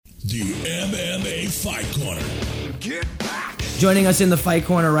The MMA Fight Corner. Get back. Joining us in the Fight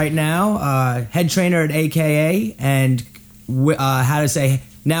Corner right now, head trainer at AKA and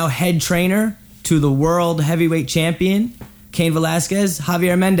now head trainer to the world heavyweight champion, Cain Velasquez,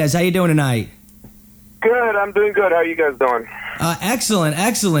 Javier Mendez. How you doing tonight? Good, I'm doing good. How are you guys doing? Excellent.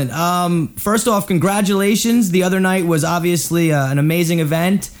 First off, congratulations. The other night was obviously an amazing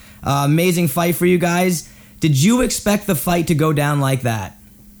event, amazing fight for you guys. Did you expect the fight to go down like that?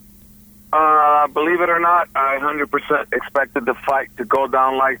 Believe it or not, I 100% expected the fight to go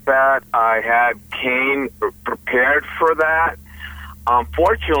down like that. I had Cain prepared for that.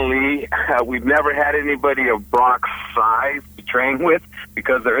 Unfortunately, we've never had anybody of Brock's size to train with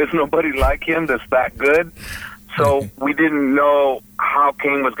because there is nobody like him that's that good. So we didn't know how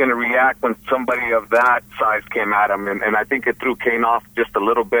Cain was going to react when somebody of that size came at him. And I think it threw Cain off just a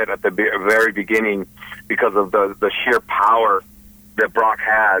little bit at the very beginning because of the sheer power that Brock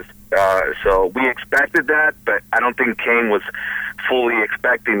has. So we expected that, but I don't think Cain was fully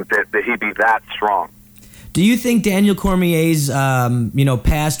expecting that he'd be that strong. Do you think Daniel Cormier's,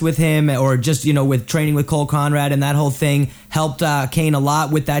 past with him or just, with training with Cole Conrad and that whole thing helped Cain a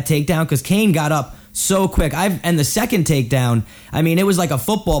lot with that takedown? Because Cain got up so quick. And the second takedown, I mean, it was like a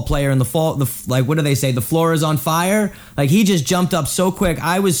football player in the fall. What do they say? The floor is on fire. Like, he just jumped up so quick.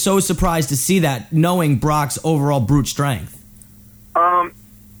 I was so surprised to see that, knowing Brock's overall brute strength.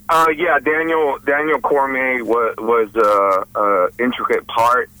 Daniel Cormier was an intricate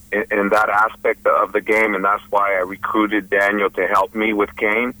part in that aspect of the game, and that's why I recruited Daniel to help me with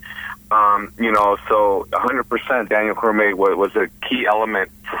Cain. So 100% Daniel Cormier was a key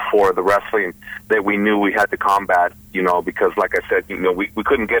element for the wrestling that we knew we had to combat, because like I said, we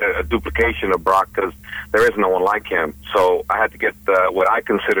couldn't get a duplication of Brock because there is no one like him. So I had to get what I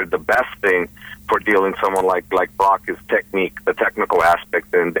considered the best thing for dealing someone like Brock is technique, the technical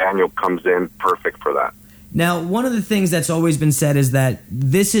aspect, and Daniel comes in perfect for that. Now, one of the things that's always been said is that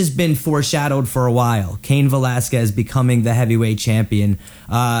this has been foreshadowed for a while. Cain Velasquez becoming the heavyweight champion.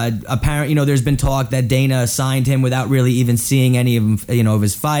 Apparently, there's been talk that Dana signed him without really even seeing any of of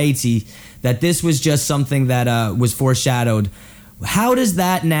his fights. That this was just something that was foreshadowed. How does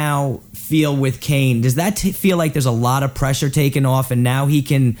that now feel with Cain? Does that feel like there's a lot of pressure taken off, and now he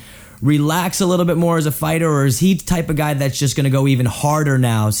can relax a little bit more as a fighter, or is he the type of guy that's just going to go even harder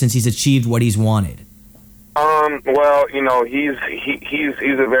now since he's achieved what he's wanted? Cain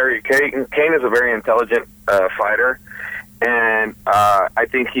is a very intelligent fighter, and I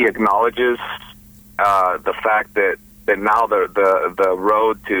think he acknowledges the fact that now the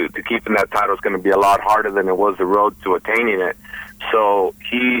road to keeping that title is going to be a lot harder than it was the road to attaining it. So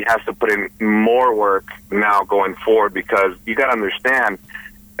he has to put in more work now going forward, because you got to understand,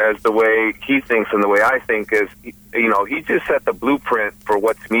 as the way he thinks and the way I think is, he just set the blueprint for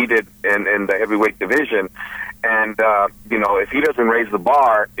what's needed in the heavyweight division. And, if he doesn't raise the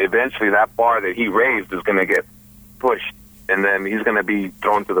bar, eventually that bar that he raised is going to get pushed. And then he's going to be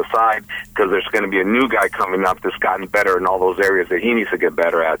thrown to the side because there's going to be a new guy coming up that's gotten better in all those areas that he needs to get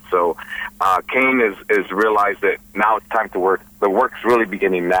better at. So Cain is realized that now it's time to work. The work's really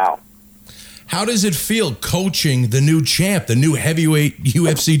beginning now. How does it feel coaching the new champ, the new heavyweight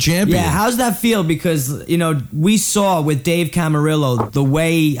UFC champion? Yeah, how's that feel? Because, we saw with Dave Camarillo the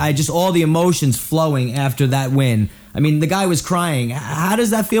way all the emotions flowing after that win. I mean, the guy was crying. How does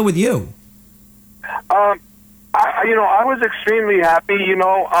that feel with you? I was extremely happy,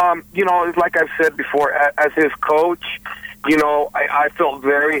 like I've said before, as his coach, I felt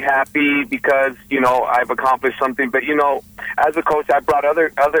very happy because, I've accomplished something. But, as a coach, I brought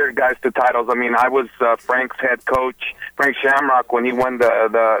other guys to titles. I mean, I was Frank's head coach, Frank Shamrock, when he won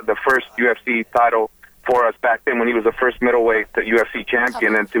the first UFC title for us back then, when he was the first middleweight UFC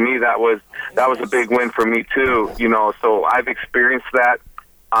champion. And to me, that was a big win for me, too. So I've experienced that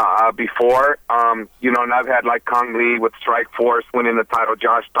before, and I've had like Kong Lee with Strikeforce winning the title,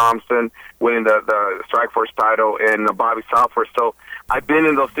 Josh Thompson winning the Strikeforce title, and Bobby Southworth. So I've been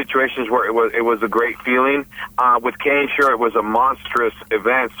in those situations where it was a great feeling. With Cain, sure, it was a monstrous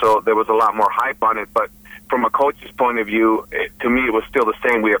event, so there was a lot more hype on it. But from a coach's point of view, to me, it was still the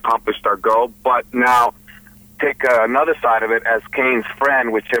same. We accomplished our goal. But now, take another side of it, as Cain's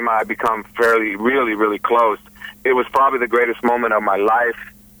friend, which him and I become fairly, really, really close. It was probably the greatest moment of my life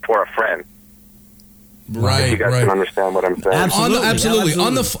for a friend. Right, you guys can understand what I'm saying. Absolutely.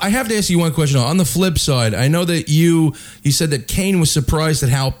 I have to ask you one question. On the flip side, I know that you said that Cain was surprised at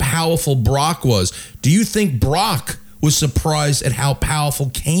how powerful Brock was. Do you think Brock was surprised at how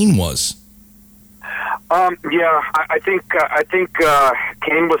powerful Cain was? Yeah, I think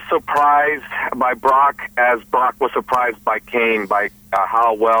Kane was surprised by Brock as Brock was surprised by Kane, by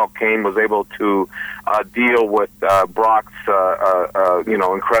how well Kane was able to deal with Brock's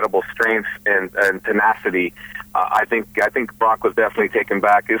incredible strength and tenacity. I think Brock was definitely taken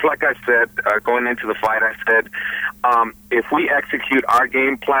back. It's like I said going into the fight. I said if we execute our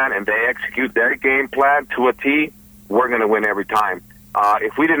game plan and they execute their game plan to a T, we're going to win every time.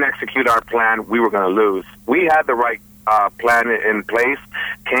 If we didn't execute our plan, we were going to lose. We had the right plan in place.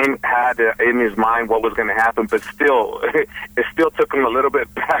 Kane had in his mind what was going to happen, but still, it still took him a little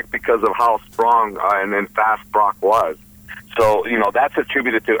bit back because of how strong and fast Brock was. So, that's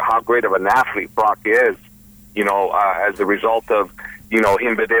attributed to how great of an athlete Brock is, as a result of,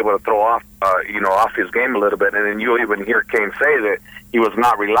 him being able to throw off, off his game a little bit. And then you even hear Kane say that he was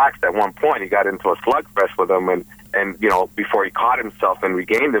not relaxed at one point. He got into a slugfest with him and before he caught himself and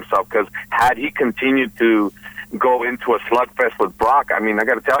regained himself, because had he continued to go into a slugfest with Brock, I mean, I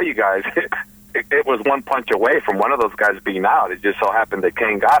got to tell you guys, it was one punch away from one of those guys being out. It just so happened that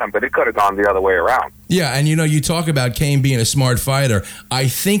Kane got him, but it could have gone the other way around. Yeah, and you talk about Kane being a smart fighter. I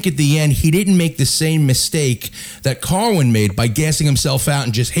think at the end, he didn't make the same mistake that Carwin made by gassing himself out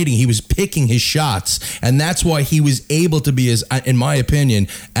and just hitting. He was picking his shots, and that's why he was able to be, in my opinion,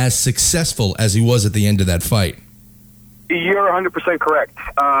 as successful as he was at the end of that fight. You're 100% correct.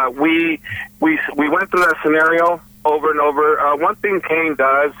 We went through that scenario over and over. One thing Kane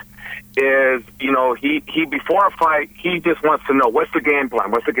does is, he before a fight, he just wants to know what's the game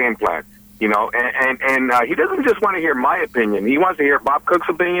plan. What's the game plan? And he doesn't just want to hear my opinion. He wants to hear Bob Cook's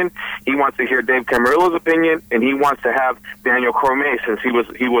opinion. He wants to hear Dave Camarillo's opinion, and he wants to have Daniel Cormier, since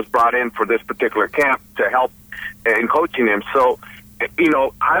he was brought in for this particular camp to help in coaching him. So,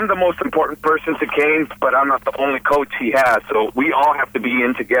 I'm the most important person to Kane, but I'm not the only coach he has. So we all have to be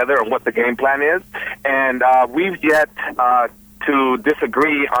in together on what the game plan is. And we've yet to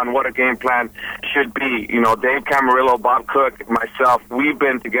disagree on what a game plan should be. Dave Camarillo, Bob Cook, myself, we've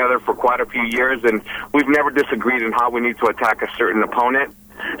been together for quite a few years, and we've never disagreed on how we need to attack a certain opponent.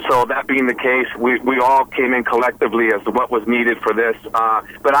 So that being the case, we all came in collectively as to what was needed for this.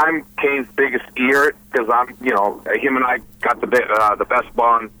 But I'm Kane's biggest ear because him and I got the best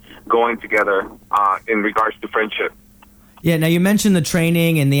bond going together in regards to friendship. Yeah, now you mentioned the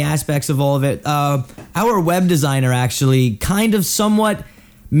training and the aspects of all of it. Our web designer actually kind of somewhat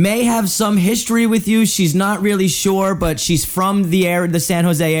may have some history with you. She's not really sure, but she's from the San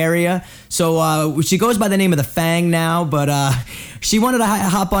Jose area. So she goes by the name of the Fang now, but she wanted to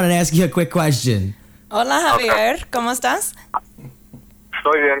hop on and ask you a quick question. Hola, Javier. ¿Cómo estás?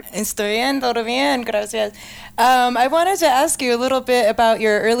 Estoy bien, todo bien, gracias. I wanted to ask you a little bit about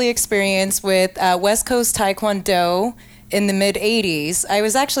your early experience with West Coast Taekwondo in the mid-'80s. I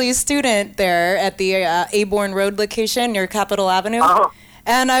was actually a student there at the Aborn Road location near Capitol Avenue. Oh.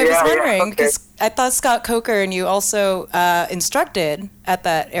 And I was wondering, because I thought Scott Coker and you also instructed at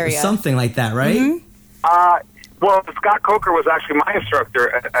that area. Something like that, right? Mm-hmm. Well, Scott Coker was actually my instructor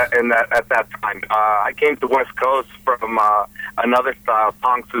at that time. I came to West Coast from another style,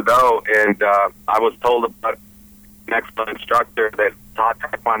 Tong Sudo, and I was told about an excellent instructor that taught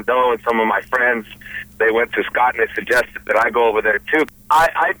Taekwondo, and some of my friends, they went to Scott and they suggested that I go over there too.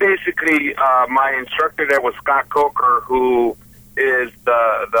 I basically, my instructor there was Scott Coker, who is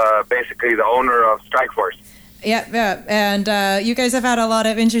basically the owner of Strikeforce. Yeah, and you guys have had a lot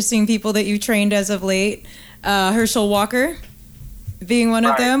of interesting people that you trained as of late. Herschel Walker being one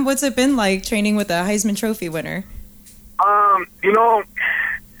of them. What's it been like training with a Heisman Trophy winner?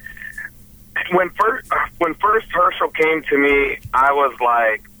 When first Herschel came to me, I was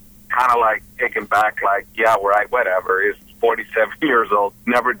kind of taken back, yeah, right, whatever. He's 47 years old,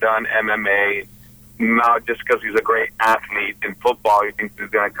 never done MMA. Now, just because he's a great athlete in football, he thinks he's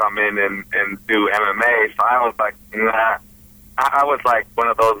going to come in and do MMA. So I was like, nah. I was like one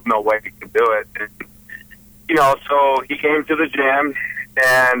of those, no way he can do it. And, so he came to the gym,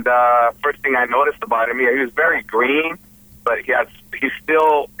 and first thing I noticed about him, he was very green, but he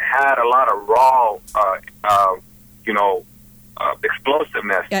still had a lot of raw,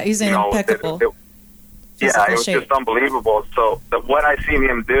 explosiveness. Yeah, he's impeccable. It was just unbelievable. So what I seen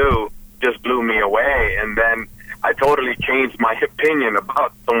him do just blew me away, and then I totally changed my opinion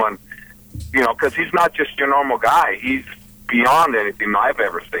about someone, because he's not just your normal guy. He's beyond anything I've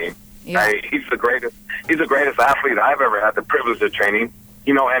ever seen. Yeah. He's the greatest athlete I've ever had the privilege of training.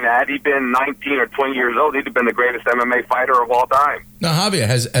 And had he been 19 or 20 years old, he'd have been the greatest MMA fighter of all time. Now, Javier,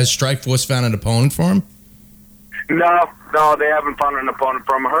 has Strikeforce found an opponent for him? No, they haven't found an opponent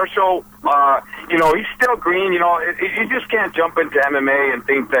for him. Herschel, he's still green. You just can't jump into MMA and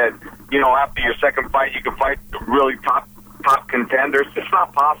think that after your second fight, you can fight really top contenders. It's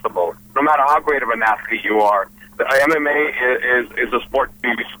not possible, no matter how great of an athlete you are. The MMA is a sport to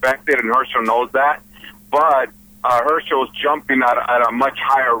be respected, and Herschel knows that. But Herschel's jumping at a much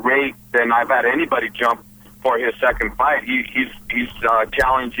higher rate than I've had anybody jump for his second fight. He's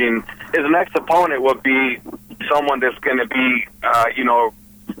challenging. His next opponent will be someone that's going to be,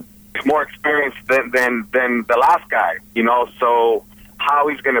 more experienced than the last guy. So how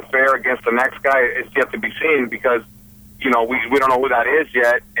he's going to fare against the next guy is yet to be seen, because we don't know who that is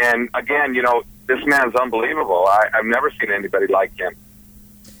yet. And again, this man's unbelievable. I've never seen anybody like him.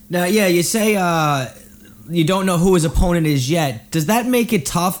 Now, yeah, you say you don't know who his opponent is yet. Does that make it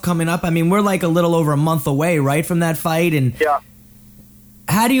tough coming up? I mean, we're like a little over a month away, right, from that fight, and yeah.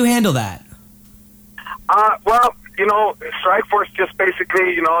 How do you handle that? Well, Strikeforce just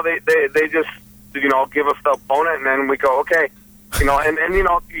basically, they just, give us the opponent, and then we go, okay. And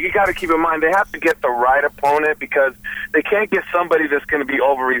you got to keep in mind, they have to get the right opponent, because they can't get somebody that's going to be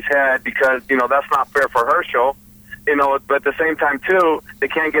over his head, because, that's not fair for Herschel. But at the same time, too, they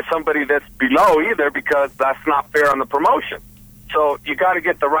can't get somebody that's below either, because that's not fair on the promotion. So you got to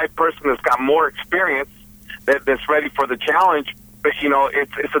get the right person that's got more experience, that's ready for the challenge. But,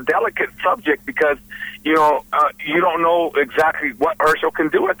 it's a delicate subject, because, you don't know exactly what Herschel can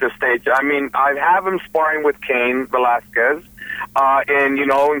do at this stage. I mean, I have him sparring with Cain Velasquez,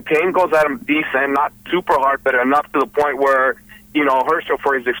 and Cain goes at him decent, not super hard, but enough to the point where, Herschel,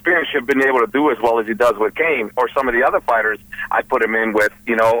 for his experience, should have been able to do as well as he does with Cain or some of the other fighters I put him in with.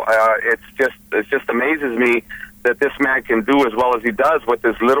 It just amazes me that this man can do as well as he does with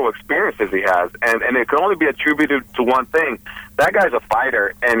as little experience as he has. And it can only be attributed to one thing. That guy's a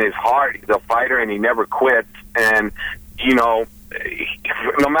fighter, and his heart, he's a fighter, and he never quits. And, no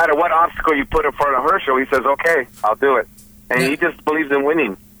matter what obstacle you put in front of Herschel, he says, okay, I'll do it. And he just believes in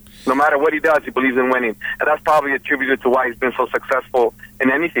winning. No matter what he does, he believes in winning. And that's probably attributed to why he's been so successful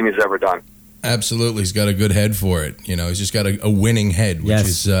in anything he's ever done. Absolutely. He's got a good head for it. He's just got a winning head, which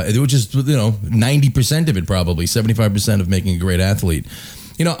is 90% of it, probably 75% of making a great athlete.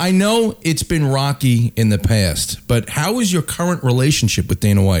 I know it's been rocky in the past, but how is your current relationship with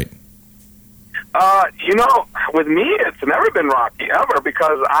Dana White? With me, it's never been rocky ever,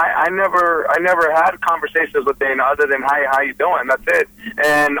 because I never had conversations with Dana other than, hi, how you doing? That's it.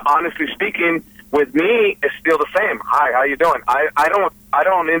 And honestly speaking, with me, it's still the same. Hi, how you doing? I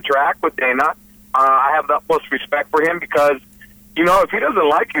don't interact with Dana. I have the utmost respect for him, because, if he doesn't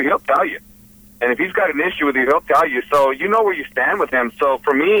like you, he'll tell you. And if he's got an issue with you, he'll tell you. So you know where you stand with him. So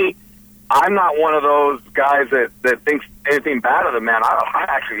for me, I'm not one of those guys that thinks anything bad of the man. I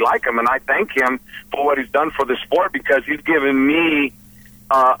actually like him, and I thank him for what he's done for the sport, because he's given me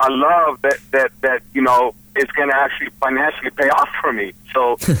a love that is going to actually financially pay off for me.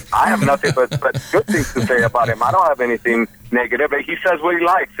 So I have nothing but good things to say about him. I don't have anything negative. He says what he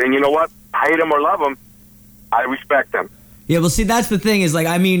likes, and you know what? Hate him or love him, I respect him. Yeah, well, see, that's the thing is,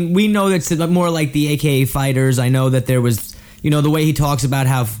 we know that's more like the AKA fighters. I know that there was, the way he talks about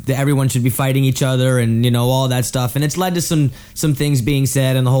how everyone should be fighting each other and, all that stuff. And it's led to some things being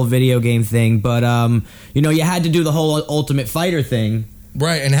said and the whole video game thing. But, you had to do the whole Ultimate Fighter thing.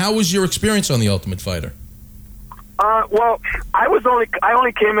 Right. And how was your experience on the Ultimate Fighter? Well, I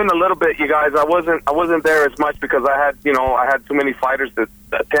only came in a little bit, you guys. I wasn't there as much, because I had too many fighters to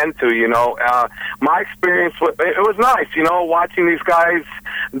attend to. My experience it was nice, watching these guys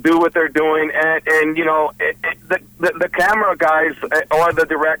do what they're doing, and the camera guys or the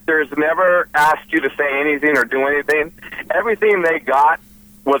directors never asked you to say anything or do anything. Everything they got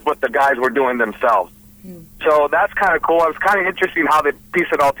was what the guys were doing themselves. So that's kind of cool. It was kind of interesting how they piece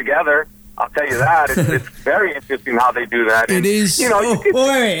it all together. I'll tell you that. It's very interesting how they do that. It is.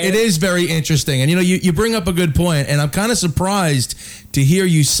 It is very interesting. And, you bring up a good point, and I'm kind of surprised to hear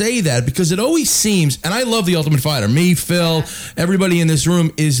you say that, because it always seems, and I love The Ultimate Fighter. Me, Phil, everybody in this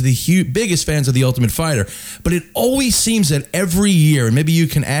room is the biggest fans of The Ultimate Fighter. But it always seems that every year, and maybe you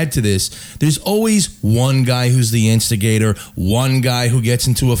can add to this, there's always one guy who's the instigator, one guy who gets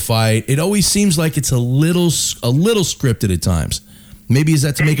into a fight. It always seems like it's a little scripted at times. Maybe is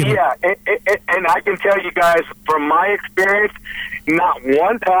that to make it... Yeah, and I can tell you guys, from my experience, not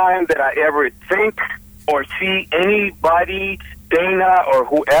one time did I ever think or see anybody, Dana or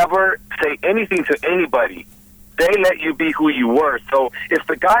whoever, say anything to anybody. They let you be who you were. So if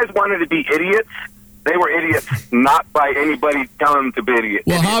the guys wanted to be idiots, they were idiots, not by anybody telling them to be idiots.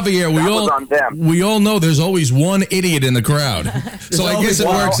 Well, Javier, we all know there's always one idiot in the crowd. So I guess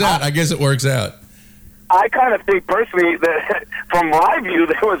it works out. I kind of think personally that, from my view,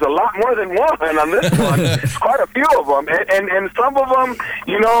 there was a lot more than one on this one. Quite a few of them, and some of them,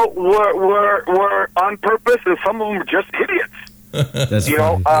 were on purpose, and some of them were just idiots. That's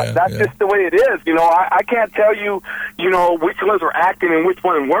That's just the way it is. I can't tell you, which ones were acting and which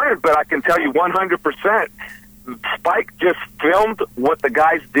one weren't, but I can tell you 100%. Spike just filmed what the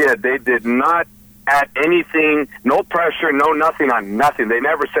guys did. They did not add anything, no pressure, no nothing on nothing. They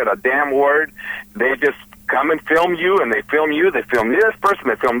never said a damn word. They just come and film you, and they film you. They film this person,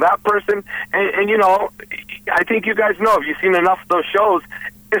 they film that person. And I think you guys know, if you've seen enough of those shows,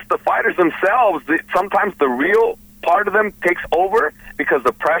 it's the fighters themselves. Sometimes the real part of them takes over because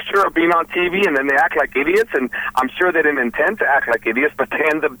the pressure of being on TV, and then they act like idiots. And I'm sure they didn't intend to act like idiots, but they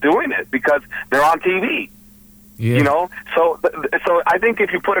end up doing it because they're on TV. Yeah. So I think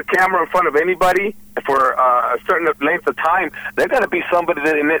if you put a camera in front of anybody for a certain length of time, they're going to be somebody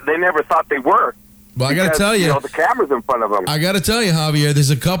that they never thought they were. Well, I got to tell you, the camera's in front of them. I got to tell you, Javier, there's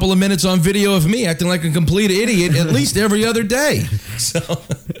a couple of minutes on video of me acting like a complete idiot at least every other day. So,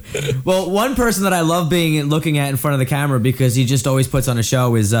 well, one person that I love looking at in front of the camera because he just always puts on a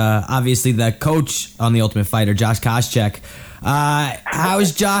show is obviously the coach on The Ultimate Fighter, Josh Koscheck. How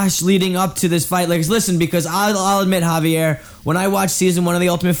is Josh leading up to this fight? Like, listen, because I'll admit, Javier, when I watched season 1 of The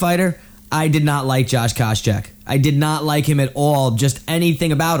Ultimate Fighter, I did not like Josh Koscheck. I did not like him at all, just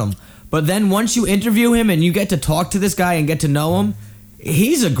anything about him. But then once you interview him and you get to talk to this guy and get to know him,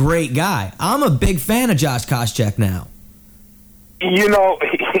 he's a great guy. I'm a big fan of Josh Koscheck now.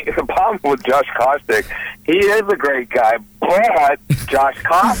 The problem with Josh Koscheck, he is a great guy, but Josh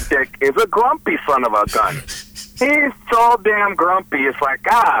Koscheck is a grumpy son of a gun. He's so damn grumpy. It's like,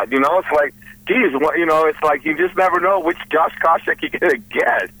 God, it's like, geez, it's like you just never know which Josh Koscheck you're going to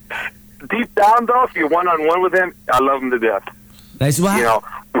get. Deep down, though, if you're one-on-one with him, I love him to death. Nice. Well,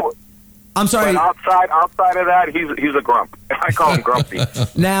 I'm sorry. But outside of that, he's a grump. I call him grumpy.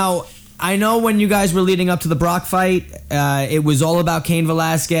 Now, I know when you guys were leading up to the Brock fight, it was all about Cain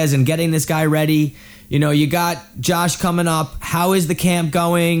Velasquez and getting this guy ready. You got Josh coming up. How is the camp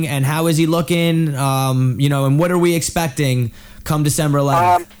going, and how is he looking? And what are we expecting come December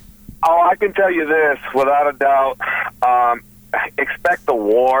 11th? I can tell you this, without a doubt. Expect a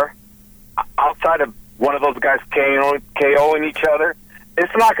war. Outside of one of those guys KOing each other,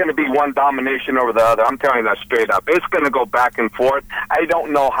 it's not going to be one domination over the other. I'm telling you that straight up. It's going to go back and forth. I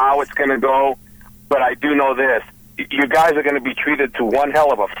don't know how it's going to go, but I do know this. You guys are going to be treated to one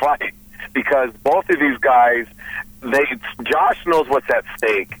hell of a fight because both of these guys, Josh knows what's at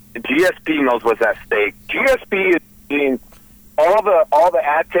stake. GSP knows what's at stake. GSP is doing all the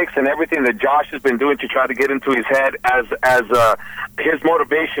antics and everything that Josh has been doing to try to get into his head as his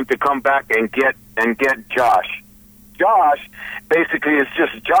motivation to come back and get Josh. Josh basically is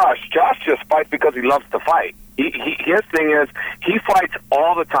just Josh. Josh just fights because he loves to fight. His thing is he fights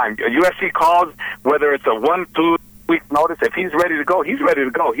all the time. UFC calls, whether it's a 1-2 week notice, if he's ready to go, he's ready to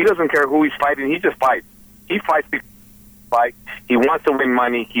go. He doesn't care who he's fighting. He just fights. He fights because fight. He wants to win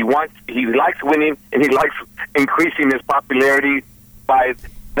money. He likes winning, and he likes increasing his popularity by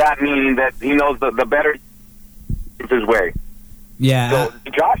that meaning that he knows the better is his way. Yeah. So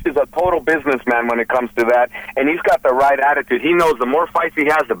Josh is a total businessman when it comes to that, and he's got the right attitude. He knows the more fights he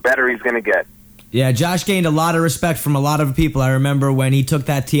has, the better he's going to get. Yeah, Josh gained a lot of respect from a lot of people. I remember when he took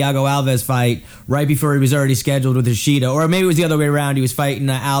that Thiago Alves fight right before he was already scheduled with Yoshida, or maybe it was the other way around. He was fighting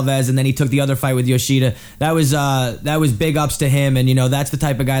Alves, and then he took the other fight with Yoshida. That was big ups to him, and that's the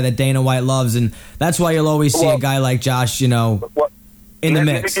type of guy that Dana White loves, and that's why you'll always see a guy like Josh, in the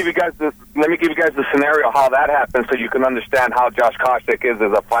mix. Let me give you guys the scenario how that happened, so you can understand how Josh Koscheck is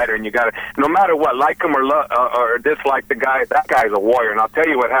as a fighter. And you got to, no matter what, like him or dislike the guy, that guy's a warrior. And I'll tell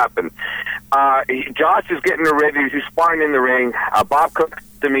you what happened. Josh is getting ready. He's sparring in the ring. Bob comes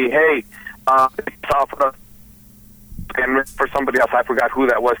to me, hey, and for somebody else, I forgot who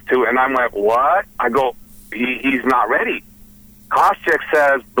that was too. And I'm like, what? I go, he's not ready. Koscheck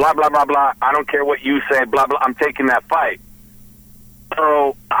says, blah blah blah blah. I don't care what you say, blah blah. I'm taking that fight.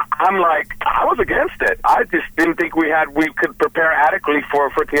 So I'm like, I was against it. I just didn't think we could prepare adequately for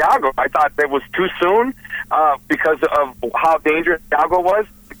Thiago. I thought that was too soon because of how dangerous Thiago was.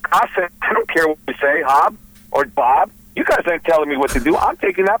 I said, I don't care what you say, Hob or Bob. You guys aren't telling me what to do. I'm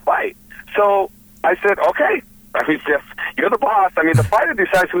taking that fight. So I said, okay. I mean, you're the boss. I mean, the fighter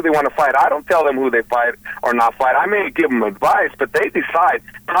decides who they want to fight. I don't tell them who they fight or not fight. I may give them advice, but they decide.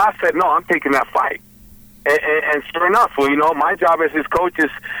 I said, no, I'm taking that fight. And sure enough, my job as his coach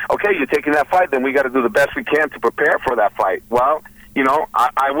is, okay, you're taking that fight, then we got to do the best we can to prepare for that fight. Well,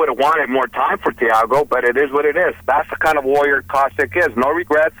 I would have wanted more time for Thiago, but it is what it is. That's the kind of warrior Koscheck is. No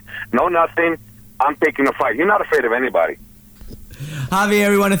regrets, no nothing. I'm taking the fight. You're not afraid of anybody. Javier,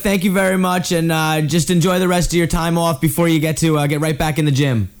 we want to thank you very much, and just enjoy the rest of your time off before you get to get right back in the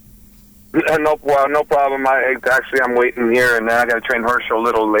gym. No problem. I'm waiting here, and then I got to train Herschel a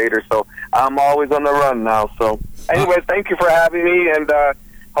little later, so I'm always on the run now. So, anyways, thank you for having me, and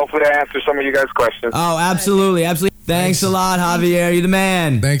hopefully I answer some of you guys' questions. Oh, absolutely. Thanks a lot, Javier. You're the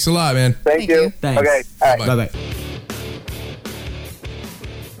man. Thanks a lot, man. Thank you. Thanks. Okay. All right. Bye-bye.